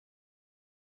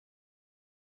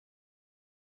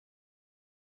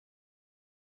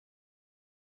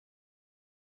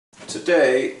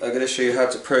Today I'm going to show you how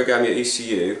to program your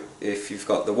ECU if you've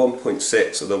got the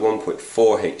 1.6 or the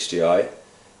 1.4 HDI.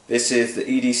 This is the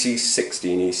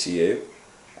EDC16 ECU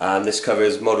and this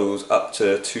covers models up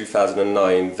to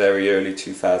 2009, very early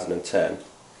 2010.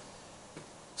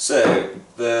 So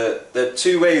there are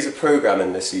two ways of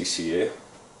programming this ECU.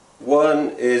 One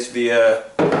is via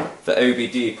the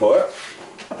OBD port,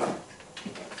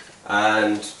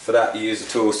 and for that you use a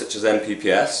tool such as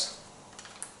MPPS,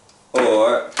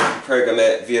 or you can program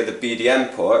it via the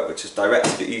BDM port, which is direct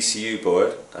to the ECU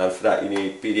board, and for that you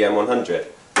need BDM100.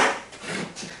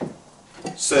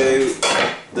 So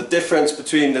the difference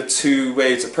between the two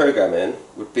ways of programming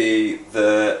would be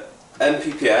the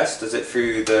MPPS does it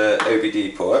through the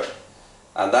OBD port,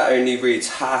 and that only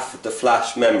reads half of the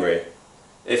flash memory.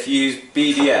 If you use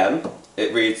BDM,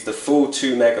 it reads the full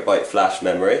 2 MB flash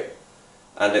memory,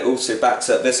 and it also backs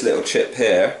up this little chip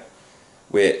here,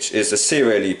 which is a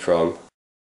serial EEPROM.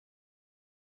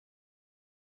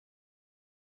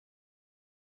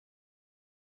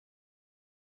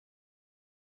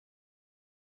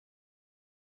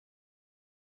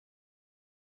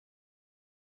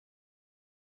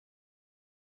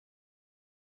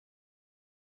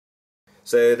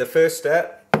 So the first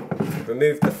step,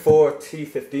 remove the 4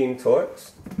 T15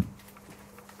 torques.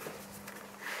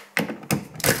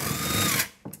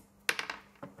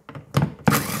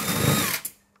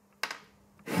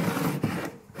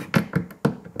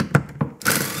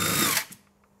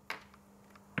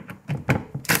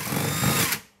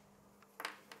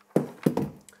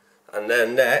 And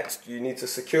then next you need to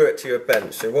secure it to your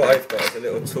bench. So what I've got is a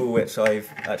little tool which I've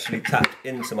actually tapped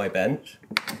into my bench.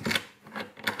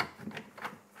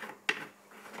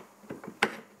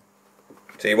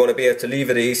 So you want to be able to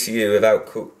lever the ECU without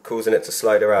causing it to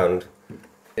slide around.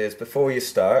 Before you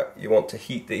start, you want to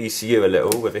heat the ECU a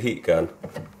little with a heat gun.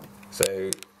 So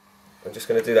I'm just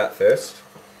going to do that first.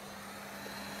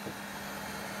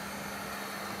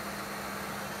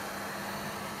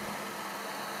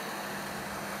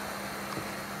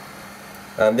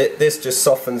 And this just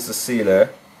softens the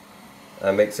sealer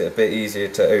and makes it a bit easier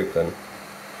to open.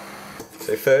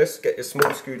 So first, get your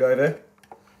small screwdriver,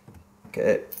 get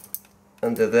it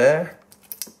under there,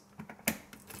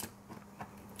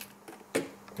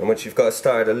 and once you've got it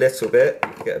started a little bit,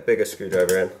 you can get a bigger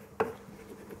screwdriver in.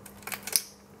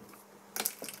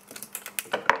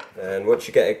 And once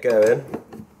you get it going,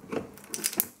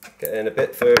 get in a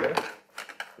bit further,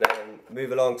 then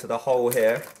move along to the hole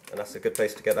here, and that's a good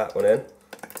place to get that one in.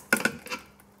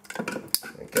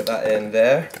 And get that in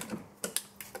there.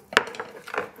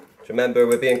 Remember,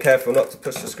 we're being careful not to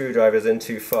push the screwdrivers in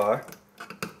too far.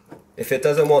 If it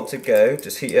doesn't want to go,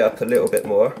 just heat it up a little bit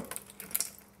more.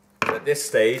 At this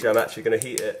stage, I'm actually going to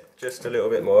heat it just a little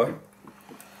bit more.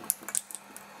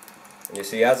 And you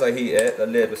see, as I heat it, the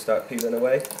lid will start peeling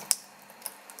away.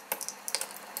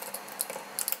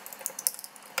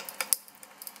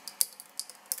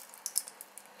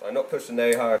 So I'm not pushing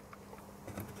very hard.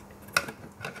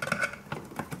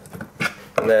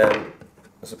 And then,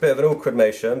 it's a bit of an awkward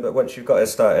motion, but once you've got it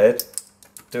started,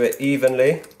 do it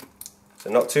evenly. So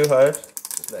not too hard,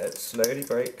 just let it slowly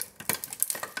break.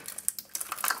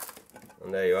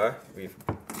 And there you are, we've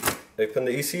opened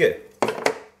the ECU.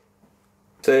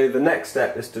 So the next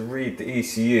step is to read the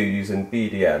ECU using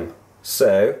BDM.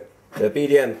 So the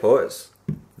BDM ports,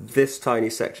 this tiny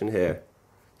section here.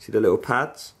 See the little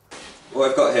pads?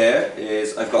 What I've got here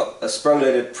is I've got a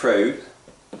sprung-loaded probe,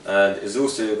 and it's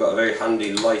also got a very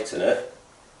handy light in it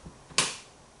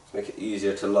to make it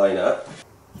easier to line up.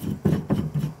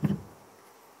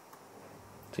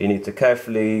 So you need to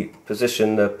carefully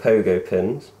position the pogo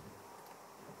pins.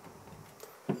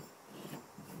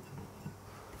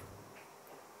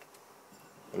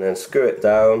 And then screw it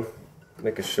down,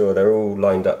 making sure they're all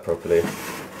lined up properly.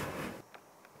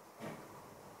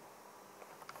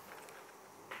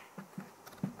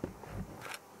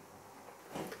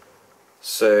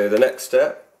 So the next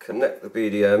step, connect the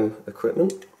BDM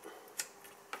equipment.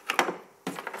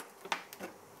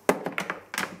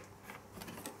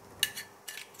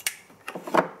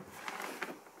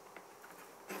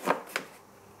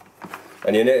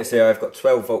 And you notice here I've got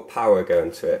 12 volt power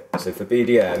going to it. So for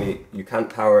BDM you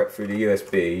can't power it through the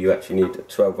USB, you actually need a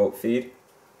 12 volt feed.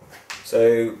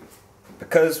 So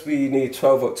because we need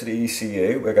 12 volt to the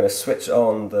ECU, we're going to switch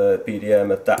on the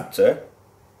BDM adapter.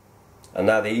 And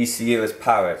now the ECU is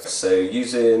powered. So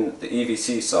using the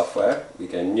EVC software, we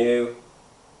go new,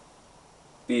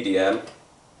 BDM,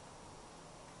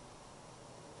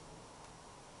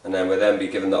 and then we'll then be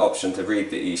given the option to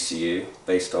read the ECU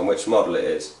based on which model it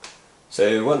is.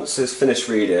 So once it's finished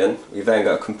reading, we've then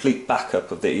got a complete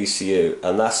backup of the ECU,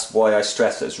 and that's why I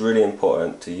stress that it's really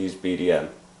important to use BDM.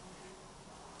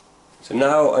 So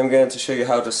now I'm going to show you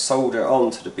how to solder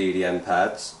onto the BDM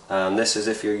pads, and this is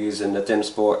if you're using the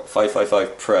DimSport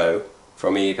 555 Pro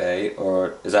from eBay,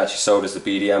 or is actually sold as the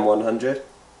BDM100.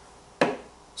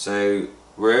 So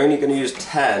we're only going to use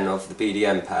 10 of the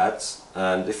BDM pads,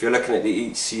 and if you're looking at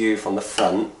the ECU from the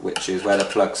front, which is where the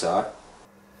plugs are,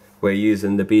 we're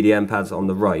using the BDM pads on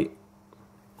the right.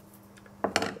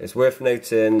 It's worth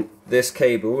noting this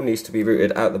cable needs to be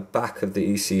routed out the back of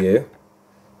the ECU,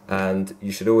 and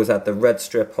you should always have the red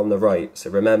strip on the right,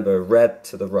 so remember, red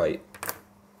to the right.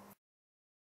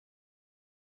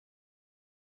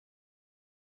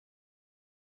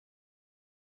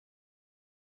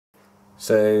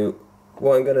 So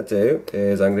what I'm going to do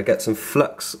is I'm going to get some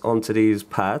flux onto these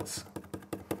pads.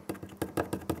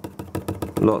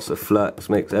 Lots of flux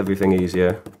makes everything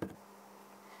easier.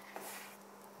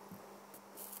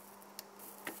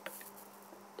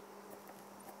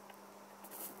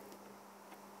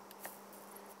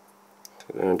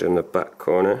 So I'm doing the back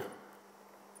corner.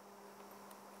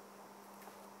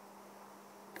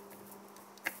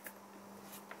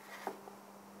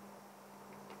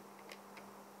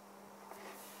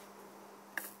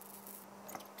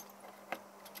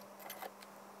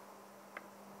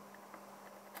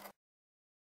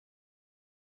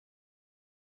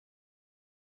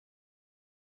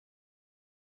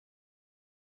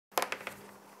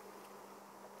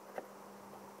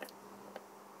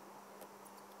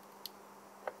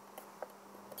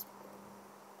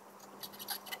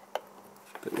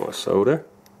 Bit more solder.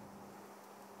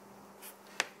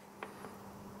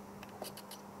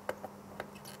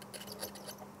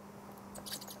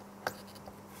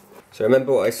 So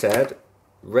remember what I said,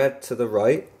 red to the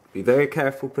right. Be very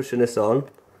careful pushing this on.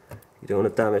 You don't want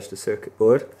to damage the circuit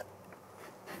board.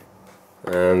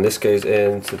 And this goes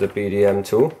into the BDM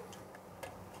tool.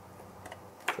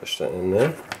 Push that in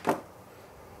there.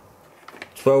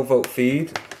 12-volt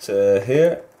feed to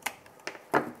here.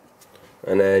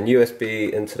 And then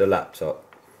USB into the laptop.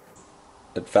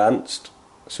 Advanced,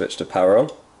 switch to power on.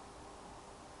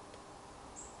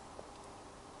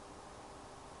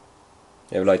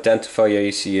 It will identify your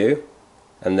ECU,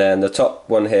 and then the top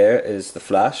one here is the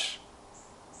flash.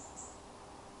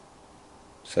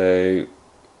 So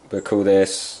we'll call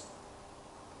this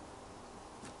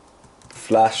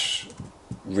flash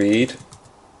read,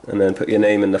 and then put your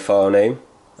name in the file name,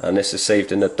 and this is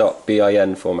saved in the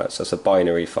 .bin format, so it's a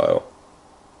binary file.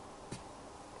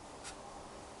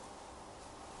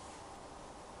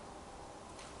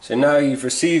 So now you've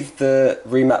received the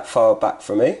remap file back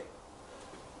from me.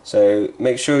 So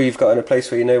make sure you've got it in a place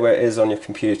where you know where it is on your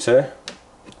computer.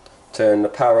 Turn the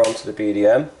power on to the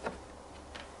BDM.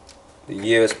 The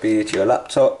USB to your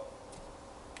laptop.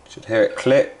 You should hear it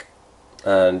click,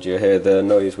 and you'll hear the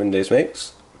noise Windows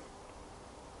makes.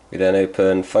 We then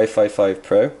open 555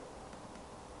 Pro.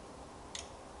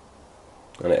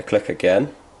 And it'll click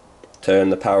again. Turn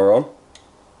the power on.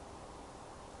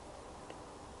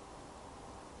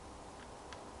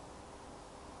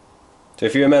 So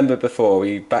if you remember before,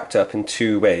 we backed up in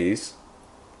two ways,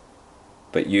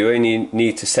 but you only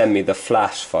need to send me the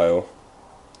flash file.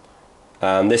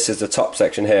 This is the top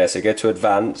section here, so go to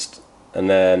advanced, and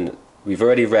then we've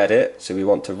already read it, so we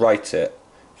want to write it.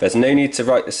 There's no need to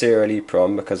write the serial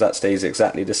EEPROM because that stays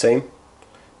exactly the same,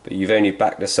 but you've only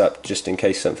backed this up just in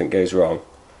case something goes wrong.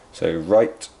 So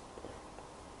write.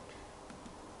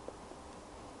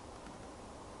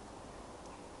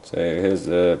 So here's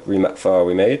the remap file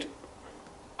we made.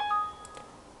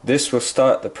 This will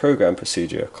start the program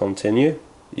procedure. Continue.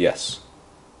 Yes.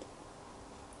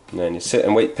 And then you sit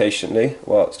and wait patiently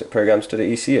whilst it programs to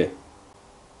the ECU.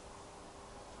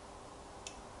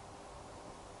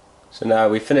 So now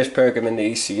we finished programming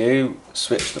the ECU,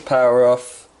 switch the power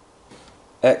off,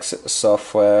 exit the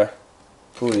software,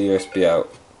 pull the USB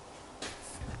out.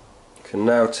 You can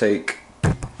now take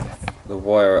the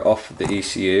wire off of the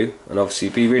ECU, and obviously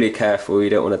be really careful, you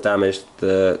don't want to damage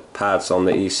the pads on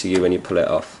the ECU when you pull it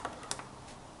off.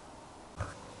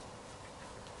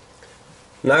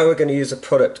 Now we're going to use a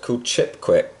product called Chip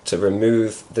Quick to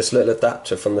remove this little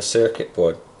adapter from the circuit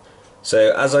board.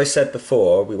 So as I said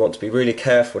before, we want to be really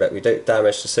careful that we don't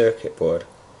damage the circuit board.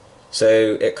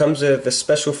 So it comes with a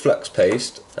special flux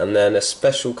paste and then a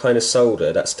special kind of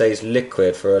solder that stays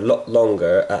liquid for a lot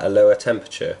longer at a lower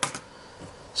temperature.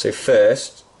 So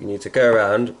first, you need to go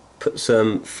around, put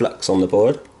some flux on the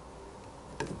board.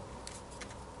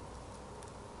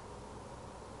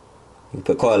 You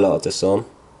put quite a lot of this on.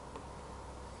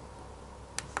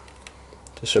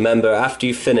 Just remember, after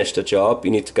you've finished a job,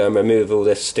 you need to go and remove all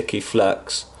this sticky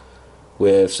flux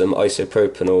with some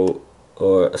isopropanol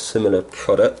or a similar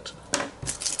product,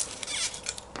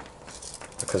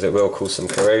 because it will cause some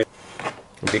corrosion.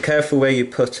 And be careful where you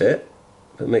put it,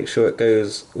 but make sure it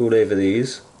goes all over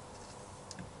these.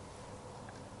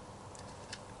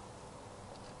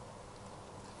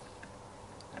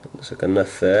 Looks like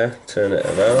enough there. Turn it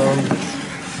around.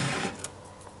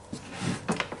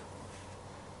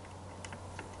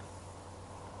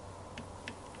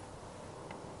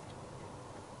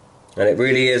 And it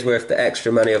really is worth the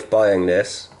extra money of buying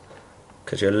this,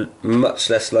 because you're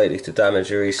much less likely to damage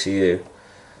your ECU.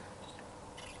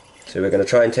 So we're going to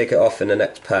try and take it off in the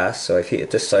next pass. So I've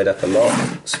heated this side up a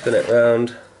lot, spin it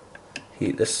round,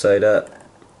 heat this side up,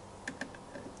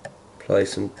 apply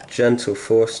some gentle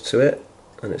force to it,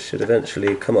 and it should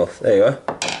eventually come off. There you are.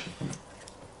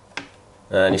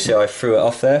 And you see how I threw it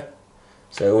off there?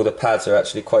 So all the pads are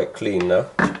actually quite clean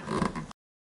now.